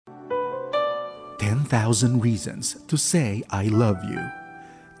10,000 reasons to say I love you.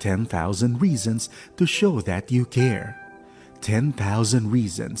 10,000 reasons to show that you care. 10,000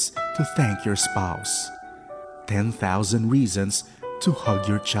 reasons to thank your spouse. 10,000 reasons to hug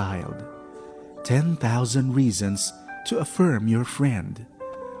your child. 10,000 reasons to affirm your friend.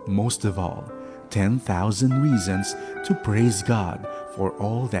 Most of all, 10,000 reasons to praise God for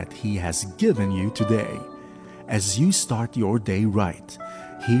all that He has given you today. As you start your day right,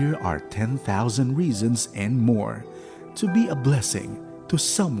 here are 10,000 reasons and more to be a blessing to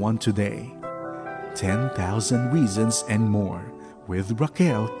someone today. 10,000 reasons and more with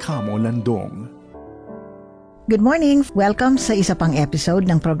Raquel Camo Landong. Good morning! Welcome sa isa pang episode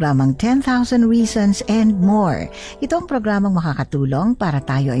ng programang 10,000 Reasons and More. Ito ang programang makakatulong para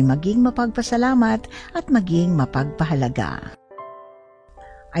tayo ay maging mapagpasalamat at maging mapagpahalaga.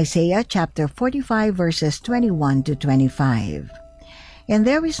 Isaiah chapter 45 verses 21 to 25. And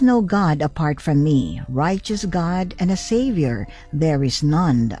there is no God apart from me, righteous God and a Savior, there is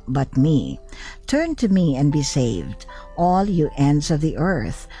none but me. Turn to me and be saved, all you ends of the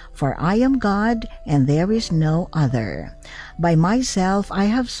earth, for I am God and there is no other. By myself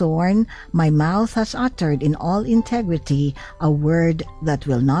I have sworn, my mouth has uttered in all integrity a word that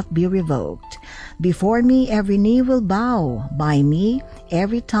will not be revoked. Before me every knee will bow, by me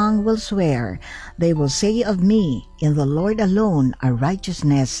every tongue will swear. They will say of me, in the Lord alone are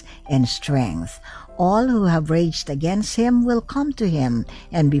righteousness and strength. All who have raged against him will come to him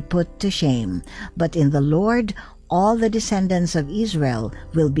and be put to shame. But in the Lord all the descendants of Israel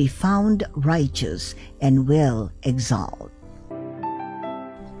will be found righteous and will exalt.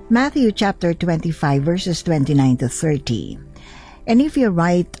 Matthew chapter 25 verses 29 to 30. And if your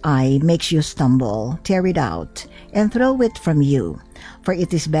right eye makes you stumble, tear it out and throw it from you. For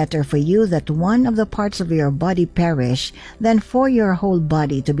it is better for you that one of the parts of your body perish than for your whole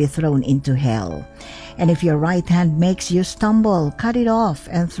body to be thrown into hell. And if your right hand makes you stumble, cut it off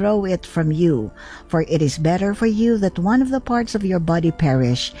and throw it from you. For it is better for you that one of the parts of your body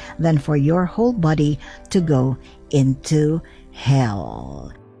perish than for your whole body to go into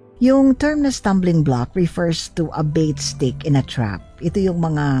hell. Yung term na stumbling block refers to a bait stick in a trap. Ito yung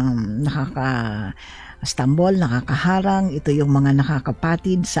mga nakaka-stumble, nakakaharang, ito yung mga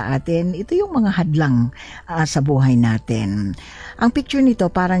nakakapatid sa atin, ito yung mga hadlang sa buhay natin. Ang picture nito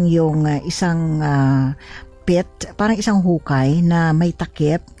parang yung isang pit, parang isang hukay na may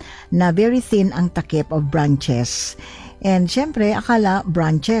takip, na very thin ang takip of branches. And syempre, akala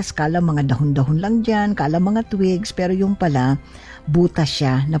branches, kala mga dahon-dahon lang dyan, kala mga twigs, pero yung pala, butas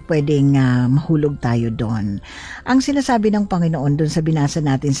siya na pwedeng mahulog tayo doon. Ang sinasabi ng Panginoon doon sa binasa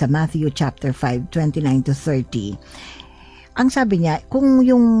natin sa Matthew chapter 5, 29 to 30, ang sabi niya, kung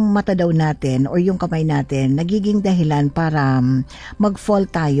yung mata daw natin or yung kamay natin nagiging dahilan para mag-fall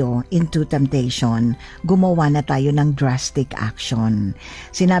tayo into temptation, gumawa na tayo ng drastic action.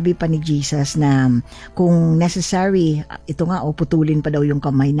 Sinabi pa ni Jesus na kung necessary, ito nga, putulin pa daw yung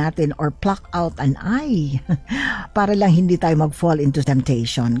kamay natin or pluck out an eye para lang hindi tayo mag-fall into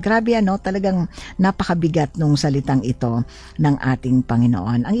temptation. Grabe talagang napakabigat nung salitang ito ng ating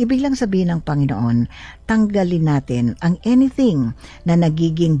Panginoon. Ang ibig lang sabihin ng Panginoon, tanggalin natin ang anything na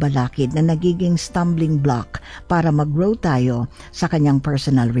nagiging balakid, na nagiging stumbling block para mag-grow tayo sa kanyang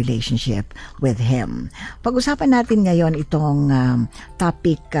personal relationship with Him. Pag-usapan natin ngayon itong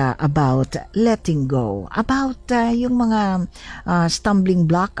topic about letting go, about yung mga stumbling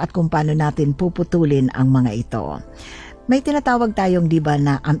block at kung paano natin puputulin ang mga ito. May tinatawag tayong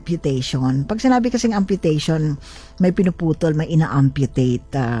na amputation. Pag sinabi kasing amputation, may pinuputol, may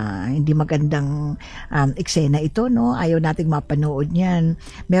ina-amputate. Hindi magandang eksena ito, no? Ayaw nating mapanood niyan.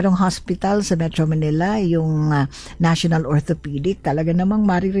 Merong hospital sa Metro Manila, yung National Orthopedic. Talaga namang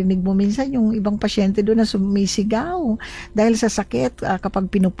maririnig mo minsan yung ibang pasyente doon na sumisigaw dahil sa sakit kapag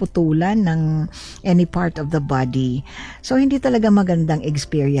pinuputulan ng any part of the body. So, hindi talaga magandang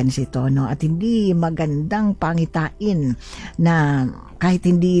experience ito, no? At hindi magandang pangitain na kahit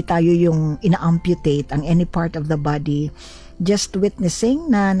hindi tayo yung ina-amputate ang any part of the body, just witnessing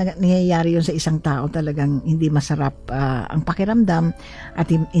na nangyayari yun sa isang tao, talagang hindi masarap ang pakiramdam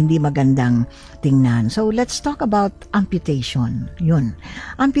at hindi magandang tingnan. So let's talk about amputation. Yun.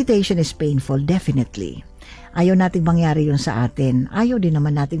 Amputation is painful, definitely. Ayaw nating mangyari yun sa atin. Ayaw din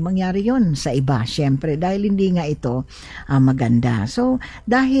naman nating mangyari yun sa iba, syempre, dahil hindi nga ito maganda. So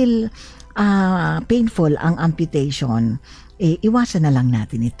dahil painful ang amputation, iwasan na lang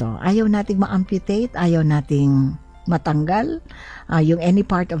natin ito. Ayaw nating ma-amputate, ayaw nating matanggal, yung any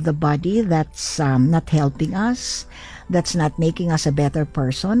part of the body that's not helping us, that's not making us a better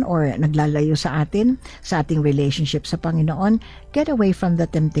person or naglalayo sa atin, sa ating relationship sa Panginoon, get away from the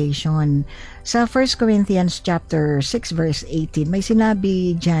temptation. Sa 1 Corinthians chapter 6 verse 18, may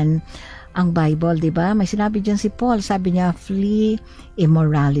sinabi dyan ang Bible, di ba? May sinabi dyan si Paul, sabi niya, flee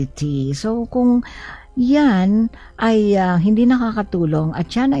immorality. So kung yan ay hindi nakakatulong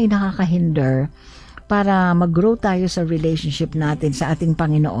at yan ay nakakahinder para mag-grow tayo sa relationship natin sa ating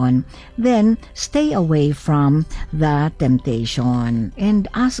Panginoon, then stay away from the temptation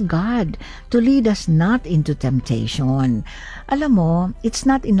and ask God to lead us not into temptation. Alam mo, it's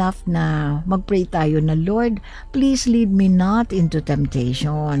not enough na mag-pray tayo na, Lord, please lead me not into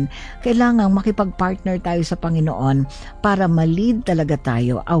temptation. Kailangang makipag-partner tayo sa Panginoon para ma-lead talaga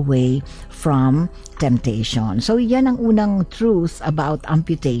tayo away from temptation. So, yan ang unang truth about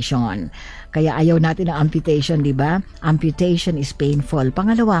amputation. Kaya ayaw natin ng amputation, di ba? Amputation is painful.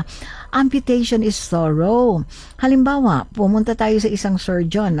 Pangalawa, amputation is sorrow. Halimbawa, pumunta tayo sa isang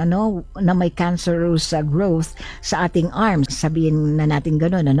surgeon, na may cancerous growth sa ating arms. Sabihin na natin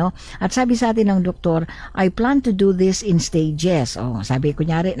ganun, At sabi sa atin ng doktor, I plan to do this in stages. Sabi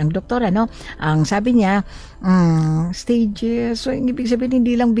kunyari ng doktor, ang sabi niya, stages. So, ibig sabihin,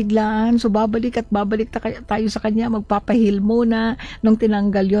 hindi lang biglaan. So, babalik tayo sa kanya, magpapahil muna nung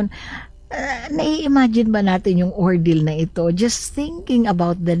tinanggal yon. Nai-imagine ba natin yung ordeal na ito? Just thinking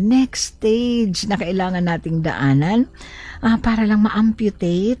about the next stage na kailangan nating daanan para lang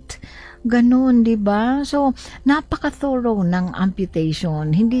ma-amputate. Ganun, di ba? So, napaka-thorough ng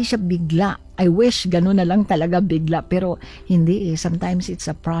amputation. Hindi siya bigla. I wish ganun na lang talaga bigla, pero hindi eh. Sometimes it's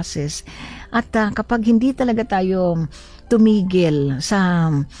a process. At kapag hindi talaga tayo tumigil sa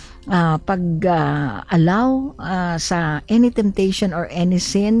pag-allow sa any temptation or any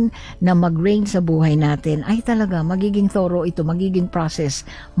sin na mag-reign sa buhay natin, ay talaga magiging thorough ito, magiging process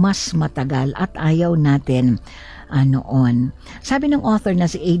mas matagal at ayaw natin noon. Sabi ng author na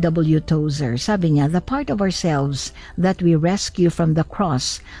si A.W. Tozer, sabi niya, the part of ourselves that we rescue from the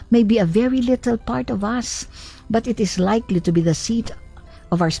cross may be a very little part of us, but it is likely to be the seat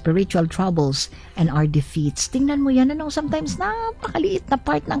of our spiritual troubles and our defeats. Tingnan mo yan, sometimes napakaliit na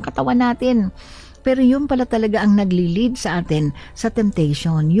part ng katawan natin. Pero yun pala talaga ang nagli-lead sa atin sa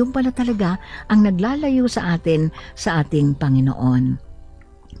temptation. Yun pala talaga ang naglalayo sa atin sa ating Panginoon.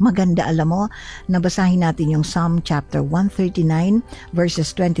 Maganda, alam mo, nabasahin natin yung Psalm chapter 139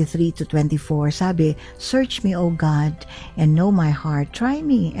 verses 23 to 24. Sabi, search me, O God, and know my heart. Try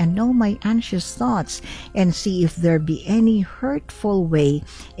me and know my anxious thoughts, and see if there be any hurtful way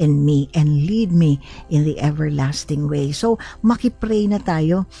in me, and lead me in the everlasting way. So, makipray na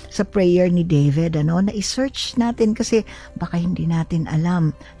tayo sa prayer ni David, na i-search natin kasi baka hindi natin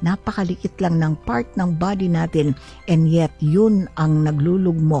alam. Napakalikit lang ng part ng body natin, and yet yun ang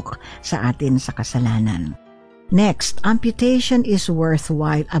naglulugmok sa atin sa kasalanan. Next, amputation is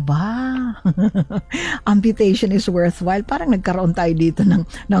worthwhile. Aba, amputation is worthwhile. Parang nagkaroon tayo dito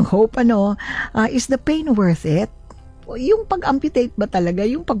ng hope, is the pain worth it? Yung pag-amputate ba talaga,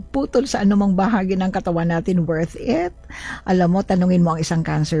 yung pagputol sa anumang bahagi ng katawan natin, worth it? Alam mo, tanungin mo ang isang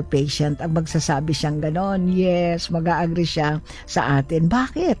cancer patient, ang magsasabi siyang ganon, yes, mag-a-agree siya sa atin.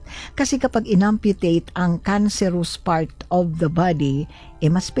 Bakit? Kasi kapag inamputate ang cancerous part of the body,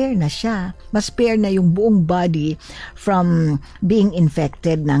 mas spare na siya. Mas spare na yung buong body from being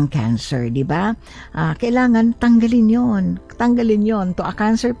infected ng cancer, di ba? Kailangan tanggalin yon. Tanggalin yon. To a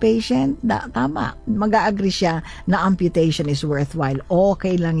cancer patient, tama, mag-a-agree siya na amputation is worthwhile.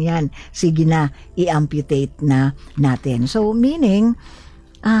 Okay lang yan. Sige na, i-amputate na natin. So, meaning,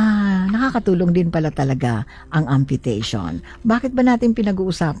 nakakatulong din pala talaga ang amputation. Bakit ba natin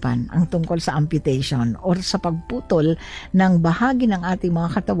pinag-uusapan ang tungkol sa amputation or sa pagputol ng bahagi ng ating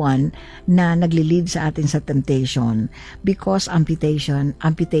mga katawan na nagli-lead sa atin sa temptation? Because amputation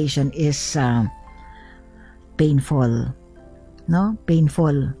is painful. No?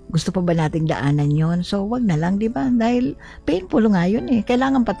 Painful. Gusto pa ba nating daanan yon? So, wag na lang, di ba? Dahil painful nga yun eh.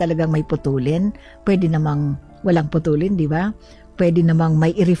 Kailangan pa talagang may putulin. Pwede namang walang putulin, di ba? Pwede namang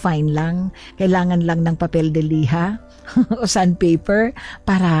may i-refine lang. Kailangan lang ng papel de liha o sandpaper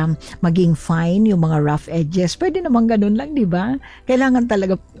para maging fine yung mga rough edges. Pwede namang ganun lang, di ba? Kailangan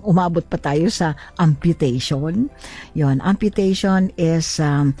talaga umabot pa tayo sa amputation. Yon, amputation is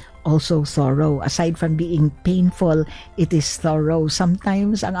also thorough. Aside from being painful, it is thorough.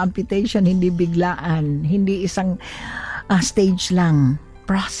 Sometimes ang amputation hindi biglaan, hindi isang stage lang.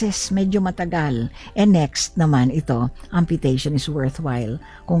 Process, medyo matagal. And next naman ito, amputation is worthwhile.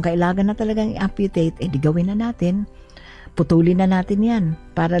 Kung kailangan na talagang i-amputate, di gawin na natin. putulin na natin yan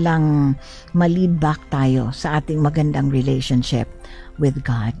para lang ma-lead back tayo sa ating magandang relationship with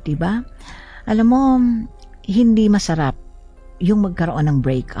God, di ba? Alam mo, hindi masarap yung magkaroon ng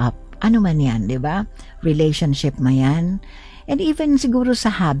breakup. Ano man yan, di ba? Relationship man yan. And even siguro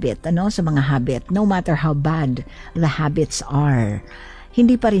sa habit, sa mga habit, no matter how bad the habits are,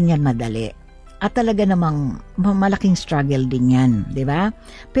 hindi pa rin yan madali. At talaga namang malaking struggle din yan, di ba?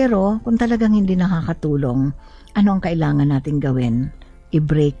 Pero kung talagang hindi nakakatulong, ano ang kailangan natin gawin?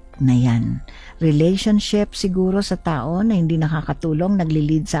 I-break na yan. Relationship siguro sa tao na hindi nakakatulong,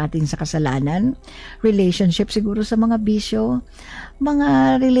 nagli-lead sa atin sa kasalanan. Relationship siguro sa mga bisyo.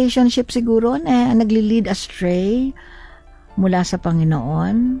 Mga relationship siguro na nagli-lead astray mula sa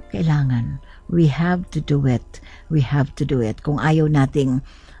Panginoon. Kailangan. We have to do it. We have to do it. Kung ayaw nating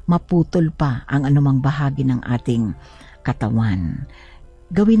maputol pa ang anumang bahagi ng ating katawan.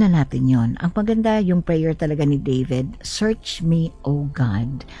 Gawin na natin yon. Ang maganda yung prayer talaga ni David, search me, O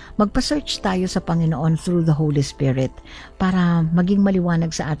God. Magpa-search tayo sa Panginoon through the Holy Spirit para maging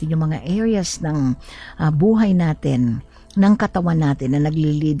maliwanag sa atin yung mga areas ng buhay natin, ng katawan natin na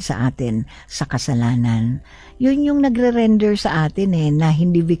nagli-lead sa atin sa kasalanan. Yun yung nagre-render sa atin na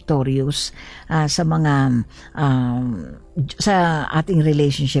hindi victorious sa mga sa ating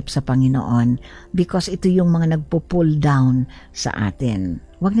relationship sa Panginoon, because ito yung mga nagpo-pull down sa atin.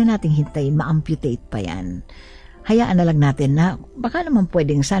 Huwag na nating hintayin, ma-amputate pa yan. Hayaan na lang natin na baka naman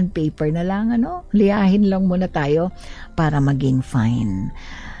pwedeng sandpaper na lang, liyahin lang muna tayo para maging fine.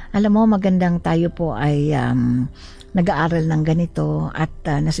 Alam mo, magandang tayo po ay nag-aaral ng ganito at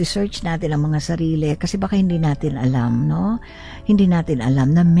nasi-search natin ang mga sarili kasi baka hindi natin alam, Hindi natin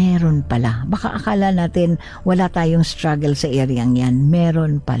alam na meron pala. Baka akala natin wala tayong struggle sa areang yan.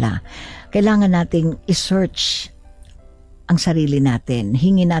 Meron pala. Kailangan nating i-search ang sarili natin.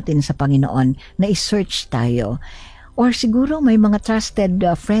 Hingi natin sa Panginoon na i-search tayo. Or siguro may mga trusted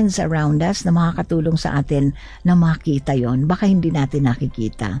friends around us na makakatulong sa atin na makita yon. Baka hindi natin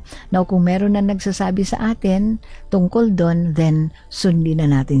nakikita. Now, kung meron na nagsasabi sa atin tungkol doon, then sundin na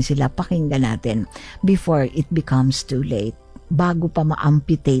natin sila, pakinggan natin before it becomes too late. Bago pa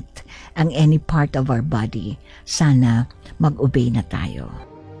ma-amputate ang any part of our body, sana mag-obey na tayo.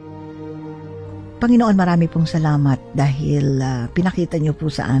 Panginoon, marami pong salamat dahil pinakita niyo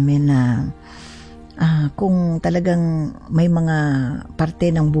po sa amin na kung talagang may mga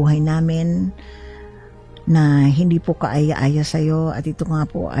parte ng buhay namin na hindi po kaaya-aya sa iyo at ito nga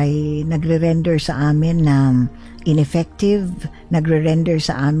po ay nagre-render sa amin na ineffective, nagre-render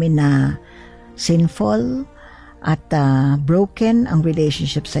sa amin na sinful at broken ang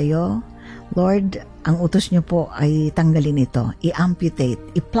relationship sa iyo. Lord, ang utos niyo po ay tanggalin ito, i-amputate,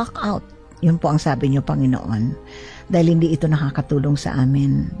 i-pluck out. Yun po ang sabi niyo, Panginoon. Dahil hindi ito nakakatulong sa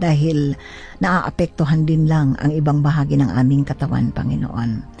amin. Dahil naaapektuhan din lang ang ibang bahagi ng aming katawan,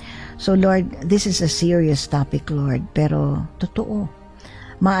 Panginoon. So Lord, this is a serious topic, Lord. Pero totoo.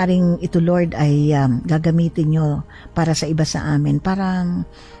 Maaring ito, Lord, ay gagamitin nyo para sa iba sa amin. Para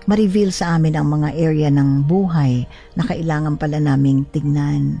ma-reveal sa amin ang mga area ng buhay na kailangan pala naming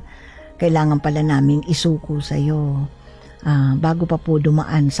tignan. Kailangan pala naming isuko sa iyo. Bago pa po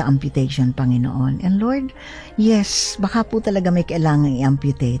dumaan sa amputation, Panginoon. And Lord, yes, baka po talaga may kailangan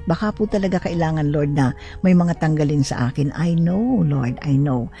i-amputate. Baka po talaga kailangan, Lord, na may mga tanggalin sa akin. I know, Lord, I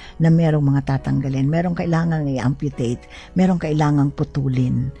know na merong mga tatanggalin. Merong kailangan i-amputate. Merong kailangan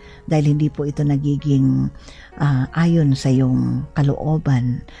putulin. Dahil hindi po ito nagiging ayon sa iyong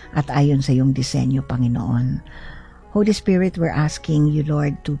kalooban at ayon sa iyong disenyo, Panginoon. Holy Spirit, we're asking you,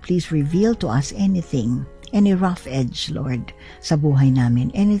 Lord, to please reveal to us any rough edge, Lord, sa buhay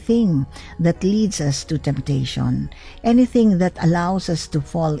namin. Anything that leads us to temptation. Anything that allows us to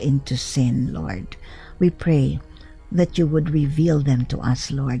fall into sin, Lord. We pray that you would reveal them to us,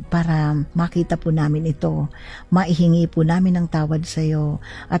 Lord, para makita po namin ito. Maihingi po namin ng tawad sa iyo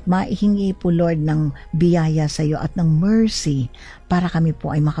at maihingi po, Lord, ng biyaya sa iyo at ng mercy para kami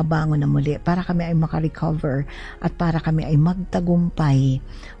po ay makabangon na muli, para kami ay makarecover at para kami ay magtagumpay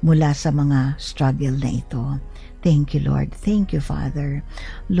mula sa mga struggle na ito. Thank you, Lord. Thank you, Father.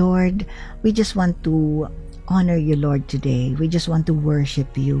 Lord, we just want to honor you, Lord, today. We just want to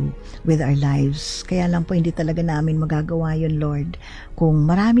worship you with our lives. Kaya lang po hindi talaga namin magagawa yun, Lord, kung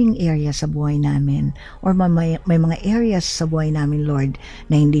maraming areas sa buhay namin or may mga areas sa buhay namin, Lord,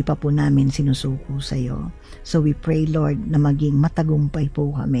 na hindi pa po namin sinusuko sa iyo. So we pray, Lord, na maging matagumpay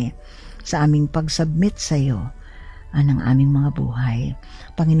po kami sa aming pag-submit sa iyo ng aming mga buhay.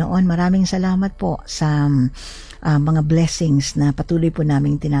 Panginoon, maraming salamat po sa mga blessings na patuloy po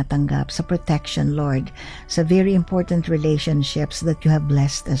naming tinatanggap, sa protection, Lord, sa very important relationships that you have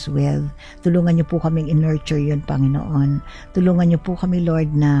blessed us with. Tulungan niyo po kaming in-nurture yun, Panginoon. Tulungan niyo po kami,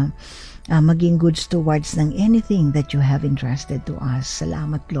 Lord, na maging good stewards ng anything that you have entrusted to us.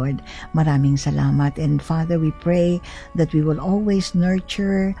 Salamat, Lord. Maraming salamat. And Father, we pray that we will always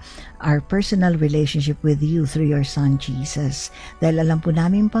nurture our personal relationship with you through your Son, Jesus. Dahil alam po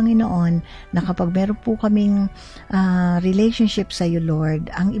namin, Panginoon, na kapag meron po kaming relationship sa iyo, Lord,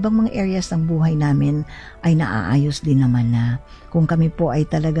 ang ibang mga areas ng buhay namin ay naaayos din naman na. Kung kami po ay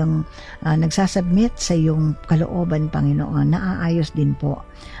talagang nagsasubmit sa iyong kalooban, Panginoon, naaayos din po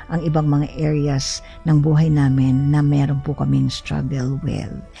ang ibang mga areas ng buhay namin na meron po kaming struggle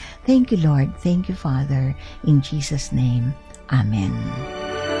with. Thank you, Lord. Thank you, Father. In Jesus' name, Amen.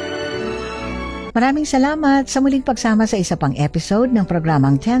 Maraming salamat sa muling pagsama sa isa pang episode ng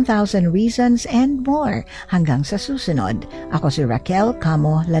programang 10,000 Reasons and More. Hanggang sa susunod, ako si Raquel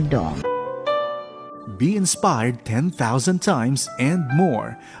Camo Ladong. Be inspired 10,000 times and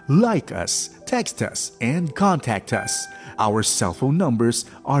more. Like us, text us, and contact us. Our cell phone numbers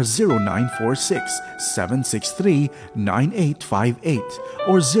are 0946-763-9858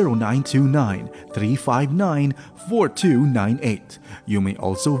 or 0929-359-4298. You may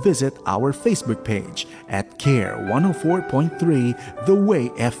also visit our Facebook page at CARE 104.3 The Way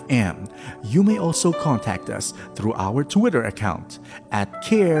FM. You may also contact us through our Twitter account at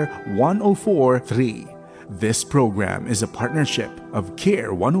CARE 104.3. This program is a partnership of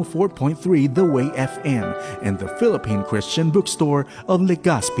CARE 104.3 The Way FM and the Philippine Christian Bookstore of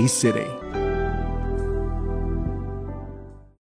Legazpi City.